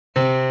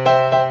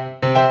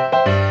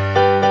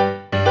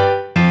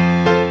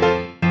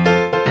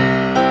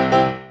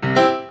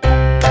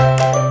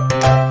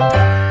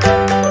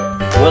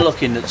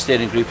looking at the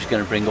steering group is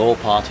going to bring all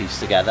parties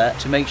together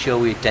to make sure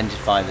we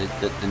identify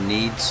the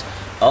needs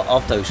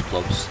of those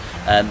clubs.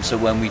 So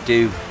when we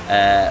do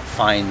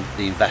find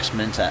the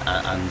investment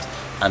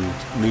and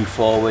move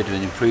forward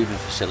and improving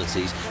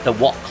facilities, that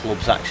what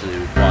clubs actually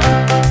require.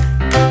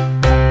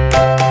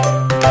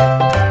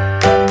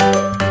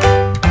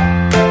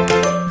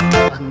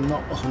 I'm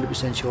not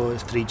 100% sure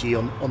if 3G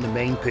on the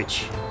main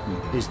pitch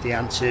is the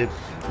answer.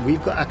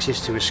 We've got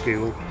access to a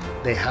school,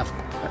 they have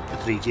a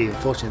 3G,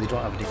 unfortunately they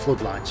don't have any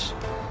floodlights.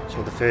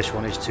 So the first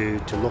one is to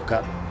look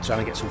at trying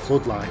to get some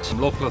floodlights.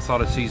 Local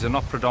authorities are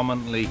not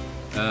predominantly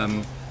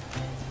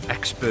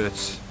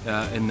experts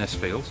in this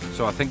field,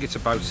 so I think it's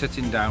about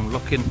sitting down,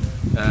 looking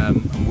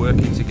and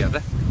working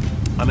together,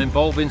 and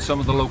involving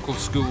some of the local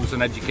schools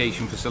and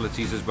education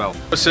facilities as well.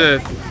 It's a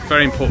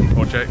very important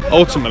project.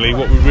 Ultimately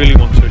what we really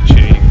want to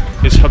achieve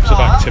is hubs of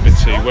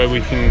activity where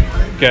we can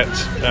get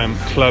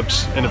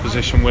clubs in a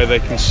position where they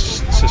can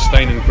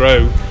sustain and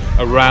grow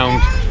around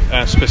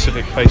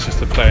specific places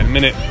to play. In a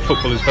minute,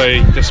 football is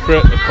very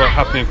disparate,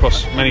 happening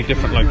across many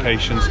different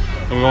locations,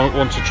 and we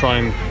want to try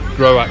and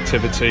grow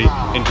activity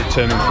in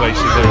determined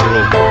places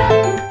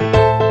overall.